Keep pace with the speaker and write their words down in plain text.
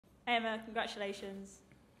Hey Emma, congratulations.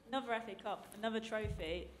 Another FA Cup, another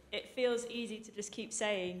trophy. It feels easy to just keep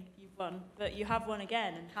saying you've won, but you have won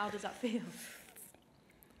again, and how does that feel?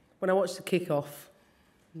 When I watched the kick-off,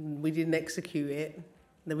 we didn't execute it.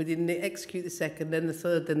 Then we didn't execute the second, then the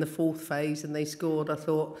third, then the fourth phase, and they scored. I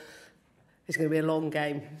thought, it's going to be a long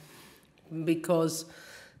game. Because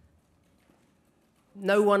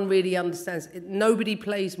no one really understands. Nobody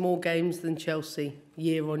plays more games than Chelsea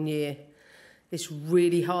year on year. It's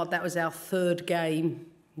really hard. That was our third game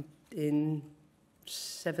in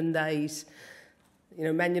 7 days. You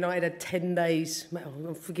know, Man United had 10 days.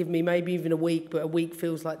 Forgive me, maybe even a week, but a week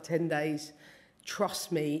feels like 10 days.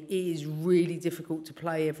 Trust me, it is really difficult to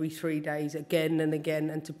play every 3 days again and again,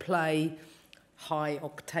 and to play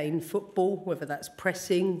high-octane football, whether that's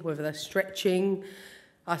pressing, whether that's stretching.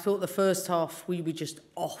 I thought the first half we were just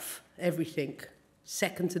off everything.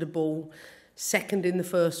 Second to the ball, second in the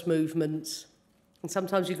first movements. And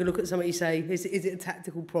sometimes you can look at somebody and say, is it a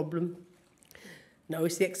tactical problem? No,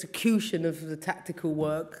 it's the execution of the tactical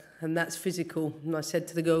work, and that's physical. And I said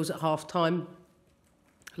to the girls at half-time,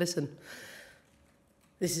 listen,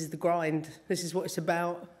 this is the grind. This is what it's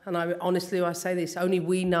about. And I say this, only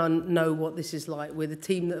we know what this is like. We're the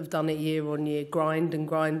team that have done it year on year, grind and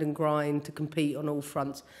grind and grind to compete on all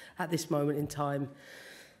fronts at this moment in time.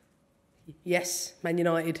 Yes, Man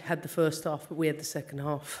United had the first half, but we had the second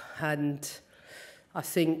half. And I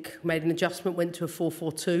think made an adjustment, went to a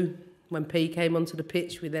 4-4-2. When P came onto the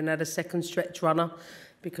pitch, we then had a second stretch runner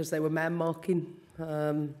because they were man-marking.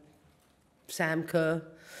 Sam Kerr.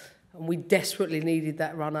 And we desperately needed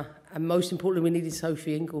that runner. And most importantly, we needed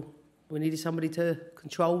Sophie Ingle. We needed somebody to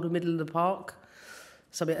control the middle of the park,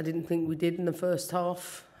 something I didn't think we did in the first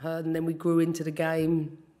half. And then we grew into the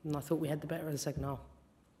game, and I thought we had the better in the second half.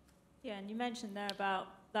 Yeah, and you mentioned there about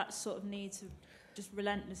that sort of need to just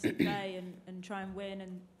relentlessly play and try and win,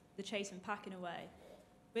 and the chase and pack in a way.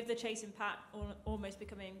 With the chase and pack almost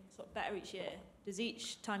becoming sort of better each year, does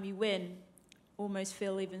each time you win almost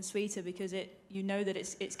feel even sweeter because you know that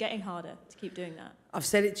it's getting harder to keep doing that? I've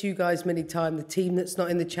said it to you guys many times, the team that's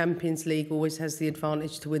not in the Champions League always has the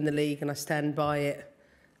advantage to win the league, and I stand by it.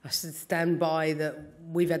 I stand by that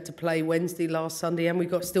we've had to play Wednesday last Sunday, and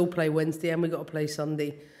we've got to still play Wednesday, and we've got to play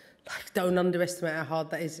Sunday. Like, don't underestimate how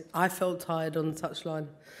hard that is. I felt tired on the touchline.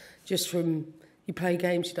 Just from, you play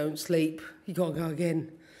games, you don't sleep, you got to go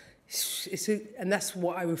again. And that's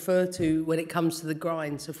what I refer to when it comes to the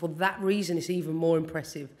grind. So for that reason, it's even more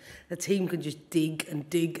impressive. The team can just dig and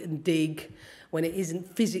dig and dig when it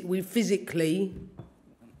isn't we physically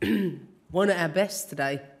weren't at our best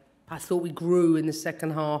today. I thought we grew in the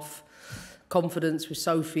second half. Confidence with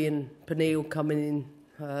Sophie and Peniel coming in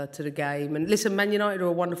to the game. And listen, Man United are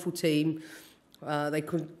a wonderful team. They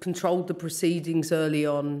controlled the proceedings early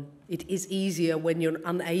on. It is easier when you're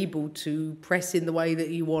unable to press in the way that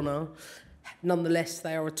you want to. Nonetheless,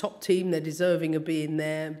 they are a top team. They're deserving of being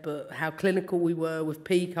there. But how clinical we were with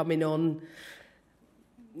P coming on.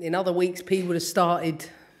 In other weeks, P would have started.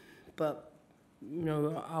 But, you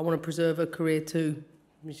know, I want to preserve her career too.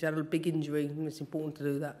 She had a big injury, and it's important to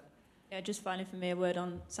do that. Yeah, just finally for me, a word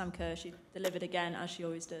on Sam Kerr. She delivered again, as she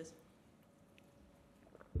always does.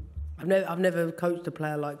 I've never coached a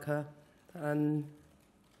player like her, and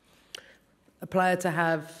a player to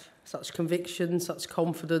have such conviction, such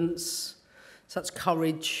confidence, such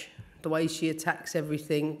courage, the way she attacks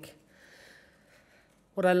everything.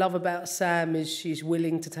 What I love about Sam is she's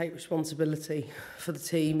willing to take responsibility for the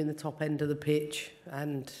team in the top end of the pitch,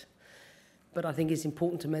 but I think it's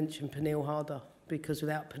important to mention Peniel Harder, because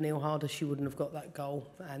without Peniel Harder she wouldn't have got that goal,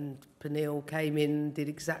 and Peniel came in, did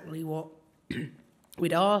exactly what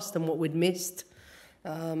we'd asked and what we'd missed.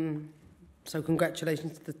 So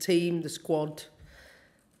congratulations to the team, the squad.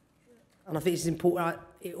 And I think it's important.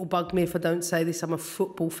 It will bug me if I don't say this. I'm a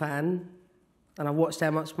football fan, and I've watched how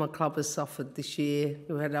much my club has suffered this year.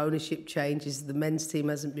 We've had ownership changes. The men's team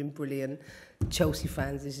hasn't been brilliant. Chelsea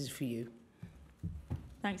fans, this is for you.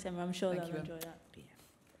 Thanks, Emma. I'm sure they'll enjoy that. Yeah.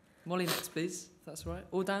 Molly next, please, if that's all right.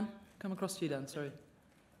 Or Dan, come across to you, Dan, sorry.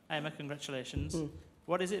 Emma, congratulations.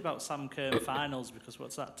 What is it about Sam Kerr finals? Because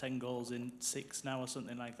what's that, 10 goals in 6 now or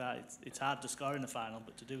something like that? It's hard to score in a final,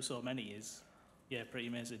 but to do so many is, yeah, pretty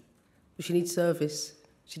amazing. Well, she needs service.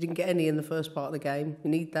 She didn't get any in the first part of the game. You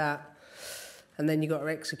need that. And then you got to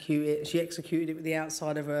execute it. She executed it with the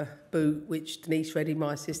outside of her boot, which Denise Reddy,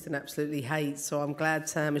 my assistant, absolutely hates. So I'm glad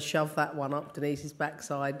Sam has shoved that one up Denise's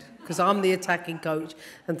backside, because I'm the attacking coach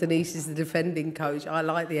and Denise is the defending coach. I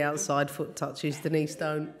like the outside foot touches. Denise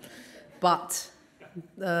don't. But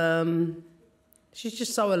she's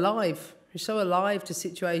just so alive. She's so alive to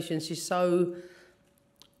situations. She's so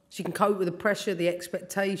she can cope with the pressure, the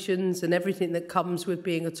expectations, and everything that comes with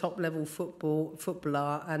being a top-level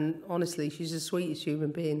footballer. And honestly, she's the sweetest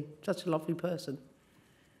human being. Such a lovely person.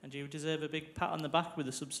 And you deserve a big pat on the back with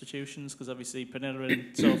the substitutions, because obviously Pernilla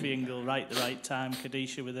and Sophie Ingle right the right time.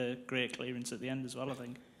 Kadisha with a great clearance at the end as well, I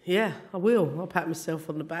think. Yeah, I will. I'll pat myself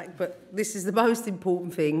on the back. But this is the most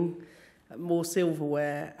important thing, more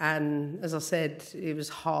silverware. And as I said, it was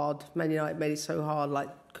hard. Man United made it so hard. Like,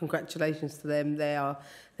 congratulations to them. They're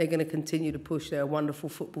going to continue to push. They're a wonderful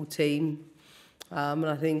football team. And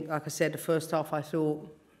I think, like I said, the first half I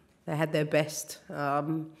thought they had their best.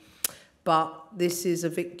 But this is a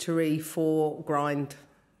victory for grind.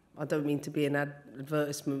 I don't mean to be an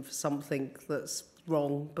advertisement for something that's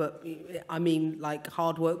wrong, but I mean, like,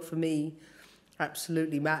 hard work for me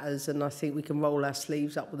absolutely matters, and I think we can roll our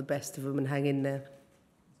sleeves up with the best of them and hang in there.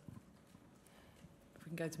 If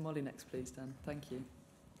we can go to Molly next, please, Dan. Thank you.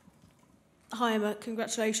 Hi, Emma.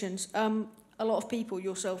 Congratulations. A lot of people,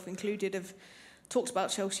 yourself included, have talked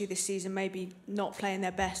about Chelsea this season maybe not playing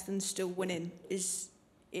their best and still winning.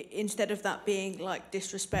 Instead of that being like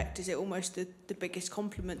disrespect, is it almost the biggest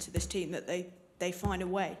compliment to this team that they find a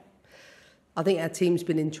way? I think our team's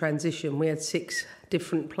been in transition. We had 6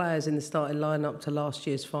 different players in the starting lineup to last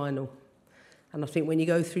year's final. And I think when you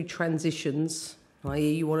go through transitions,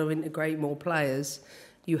 i.e. you want to integrate more players,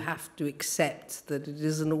 you have to accept that it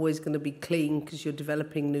isn't always going to be clean because you're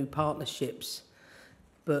developing new partnerships.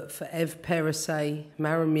 But for Ev Perisset,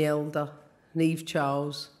 Maren Mjelde, Niamh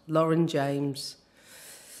Charles, Lauren James,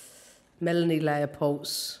 Melanie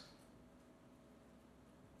Leopolds,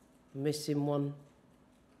 missing one.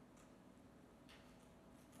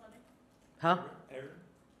 Huh?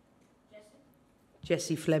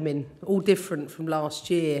 Jessie Fleming, all different from last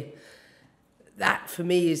year. That for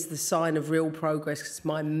me is the sign of real progress, because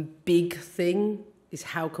my big thing is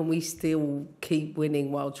how can we still keep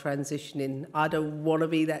winning while transitioning. I don't want to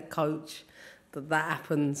be that coach that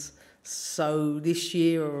happens. So this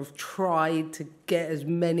year I've tried to get as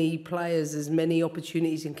many players, as many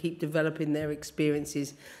opportunities, and keep developing their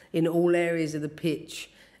experiences in all areas of the pitch.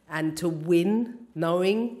 And to win,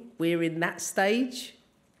 knowing we're in that stage,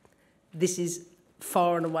 this is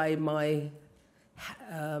far and away my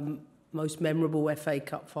most memorable FA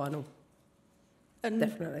Cup final. And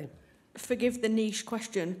definitely. Forgive the niche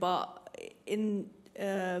question, but in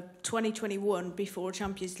 2021, before a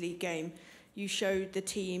Champions League game, you showed the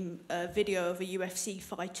team a video of a UFC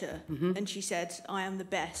fighter, and she said, "I am the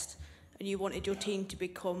best," and you wanted your team to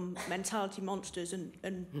become mentality monsters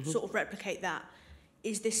and sort of replicate that.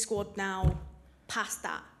 Is this squad now past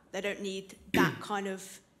that? They don't need that kind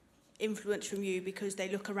of influence from you because they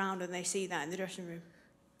look around and they see that in the dressing room?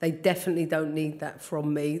 They definitely don't need that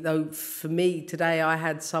from me. Though for me, today I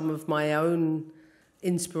had some of my own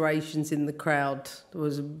inspirations in the crowd. There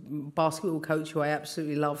was a basketball coach who I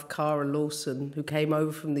absolutely love, Cara Lawson, who came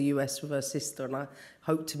over from the US with her sister, and I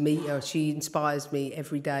hope to meet her. She inspires me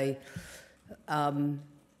every day.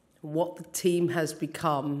 What the team has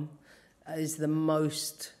become is the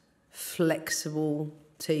most flexible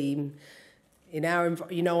team. In our,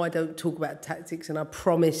 I don't talk about tactics, and I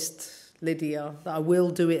promised Lydia that I will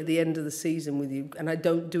do it at the end of the season with you, and I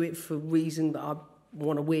don't do it for a reason that I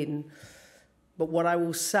want to win. But what I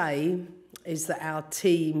will say is that our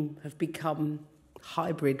team have become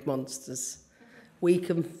hybrid monsters. We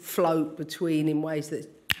can float between in ways that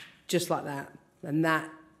just like that, and that,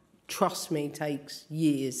 trust me, takes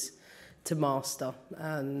years to master.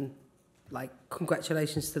 And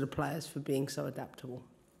congratulations to the players for being so adaptable.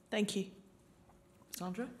 Thank you.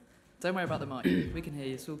 Sandra? Don't worry about the mic. We can hear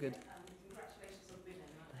you. It's all good. Congratulations on winning.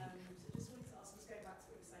 So just wanted to ask, just going back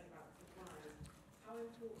to what you were saying about the grind, how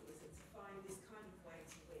important is it to find this kind of way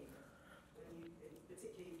to win, when you,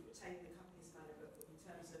 particularly retaining the company's manner, but in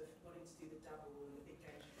terms of wanting to do the double and the big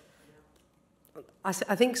games you've got coming up?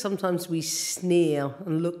 I think sometimes we sneer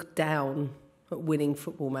and look down at winning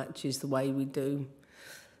football matches the way we do.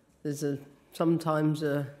 There's sometimes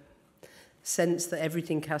a sense that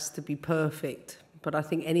everything has to be perfect. But I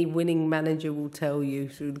think any winning manager will tell you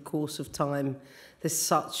through the course of time, there's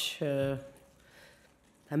such a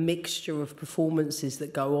mixture of performances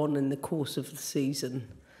that go on in the course of the season.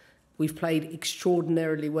 We've played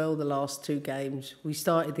extraordinarily well the last 2 games. We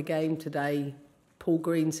started the game today. Paul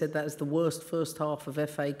Green said that was the worst first half of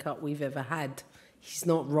FA Cup we've ever had. He's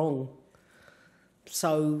not wrong.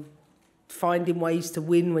 So finding ways to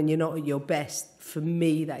win when you're not at your best, for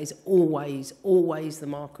me, that is always, always the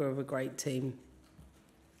marker of a great team.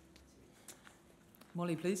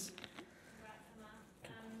 Molly, please.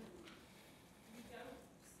 You don't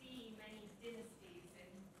see many dynasties in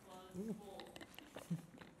world sport,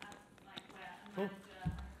 where a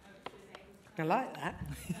manager I like that.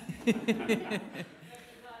 Where managers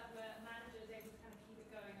are able to kind of keep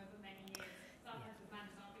it going over many years. Sometimes with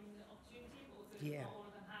managers aren't given the opportunity, but also Yeah. not all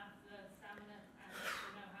of them have the stamina and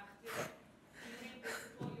they know how to do it. Do you think this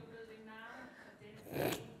is what you're building now?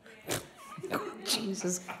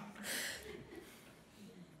 Jesus.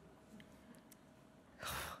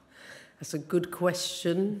 That's a good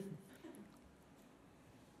question.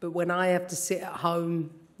 But when I have to sit at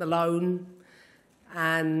home alone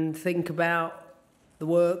and think about the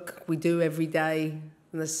work we do every day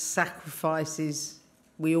and the sacrifices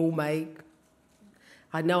we all make,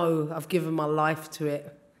 I know I've given my life to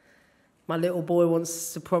it. My little boy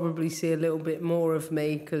wants to probably see a little bit more of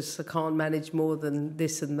me because I can't manage more than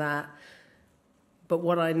this and that. But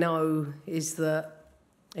what I know is that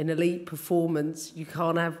in elite performance, you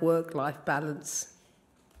can't have work-life balance.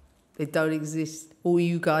 They don't exist. All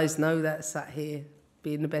you guys know that sat here,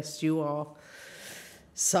 being the best you are.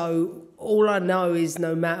 So all I know is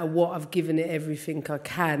no matter what, I've given it everything I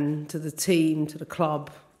can to the team, to the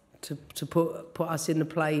club, to put us in a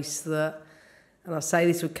place that, and I say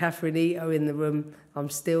this with Catherine Ito in the room, I'm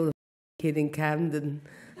still the kid in Camden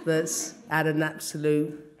that's had an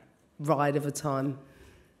absolute ride of a time.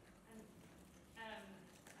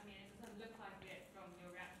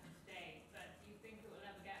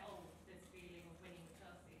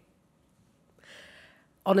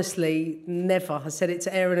 Honestly, never. I said it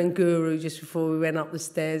to Erin and Guru just before we went up the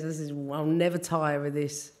stairs. I said, I'll never tire of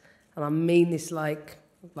this. And I mean this like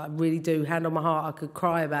I really do. Hand on my heart, I could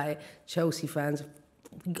cry about it. Chelsea fans,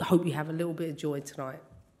 I hope you have a little bit of joy tonight.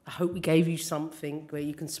 I hope we gave you something where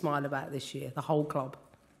you can smile about this year, the whole club,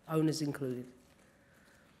 owners included.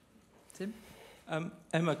 Tim?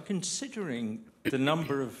 Emma, considering the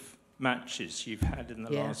number of matches you've had in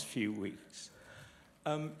the last few weeks,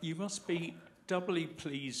 you must be doubly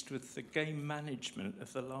pleased with the game management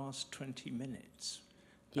of the last 20 minutes.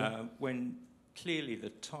 When clearly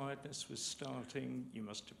the tiredness was starting, you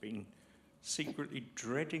must have been secretly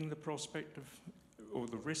dreading the prospect of, or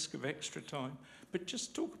the risk of extra time. But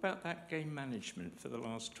just talk about that game management for the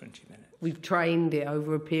last 20 minutes. We've trained it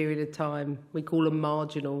over a period of time. We call them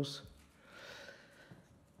marginals.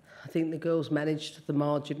 I think the girls managed the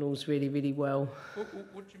marginals really, really well. What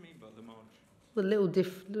do you mean by the margin? The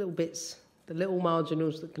little bits. The little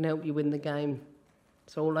marginals that can help you win the game.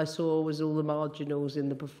 So all I saw was all the marginals in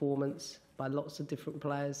the performance by lots of different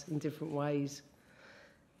players in different ways.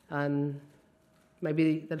 And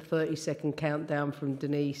maybe the 30-second countdown from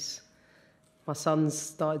Denise. My son's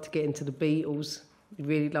started to get into the Beatles. He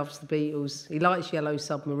really loves the Beatles. He likes Yellow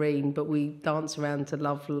Submarine, but we dance around to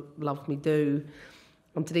Love Me Do.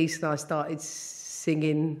 And Denise and I started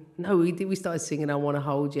singing. No, we started singing I Want to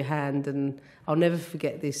Hold Your Hand. And I'll never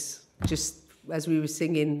forget this. Just as we were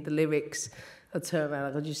singing the lyrics, I turned around,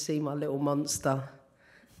 I could just see my little monster,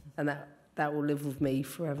 and that will live with me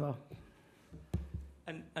forever.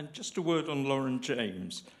 And just a word on Lauren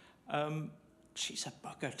James. She's a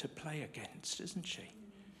bugger to play against, isn't she?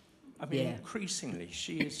 I mean, increasingly,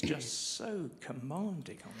 she is just so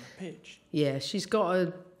commanding on the pitch. Yeah, she's got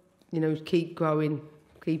to, keep growing,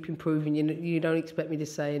 keep improving. You don't expect me to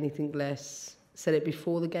say anything less. Said it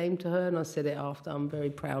before the game to her and I said it after. I'm very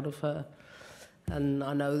proud of her, and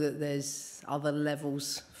I know that there's other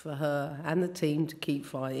levels for her and the team to keep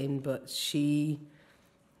fighting, but she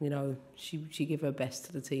gave her best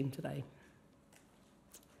to the team today.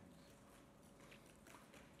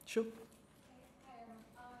 Sure.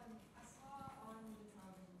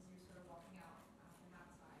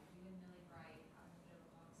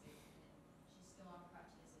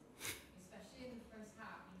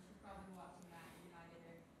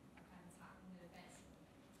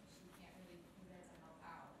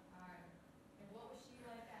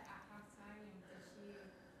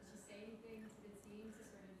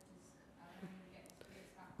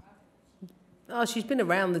 Oh, she's been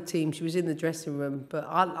around the team. She was in the dressing room. But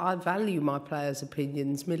I value my players'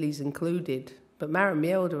 opinions, Millie's included. But Maren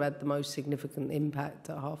Mjelde had the most significant impact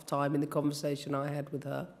at half-time in the conversation I had with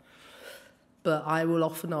her. But I will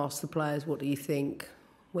often ask the players, what do you think?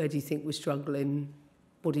 Where do you think we're struggling?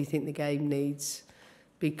 What do you think the game needs?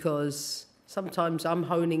 Because sometimes I'm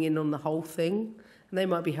honing in on the whole thing, and they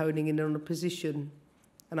might be honing in on a position.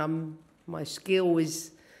 And my skill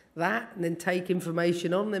is that, and then take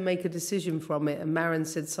information on, then make a decision from it. And Maren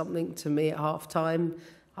said something to me at half-time,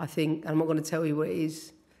 I think, and I'm not going to tell you what it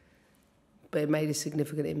is, but it made a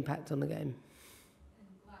significant impact on the game.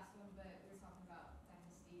 And last one, but we were talking about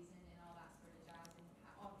dynasties and all that sort of jazz, and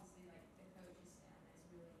obviously, like, the coach's stand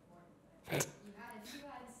is really important. But you had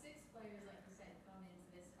 6 players, like you said, come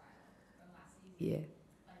into this final from last season. Yeah.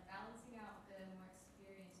 Like, balancing out the more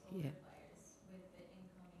experienced older players,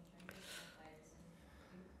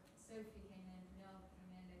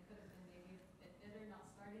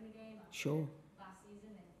 Sure. last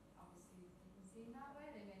season, and obviously it didn't seem that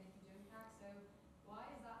way. They made a huge impact. So why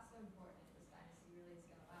is that so important if this dynasty really is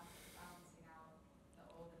going to last, balancing out the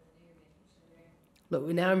old and the new in each other?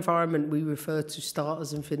 Look, in our environment, we refer to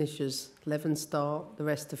starters and finishers. 11 start, the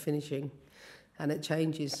rest are finishing. And it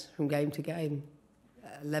changes from game to game.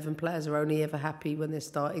 11 players are only ever happy when they're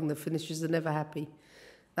starting. The finishers are never happy.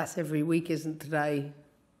 That's every week, isn't today.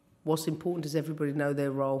 What's important is everybody know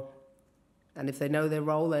their role. And if they know their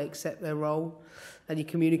role, they accept their role, and you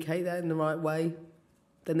communicate that in the right way,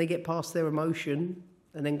 then they get past their emotion.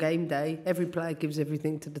 And then game day, every player gives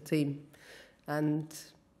everything to the team. And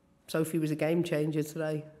Sophie was a game changer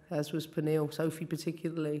today, as was Pernille, Sophie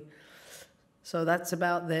particularly. So that's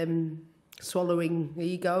about them swallowing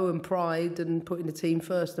ego and pride and putting the team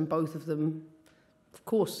first, and both of them, of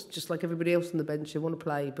course, just like everybody else on the bench, they want to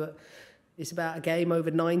play, but it's about a game over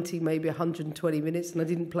 90, maybe 120 minutes, and I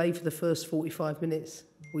didn't play for the first 45 minutes.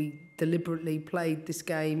 We deliberately played this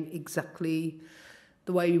game exactly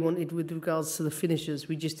the way we wanted with regards to the finishers.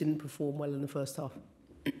 We just didn't perform well in the first half.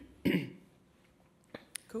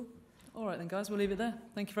 Cool. All right then, guys, we'll leave it there.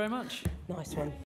 Thank you very much. Nice one.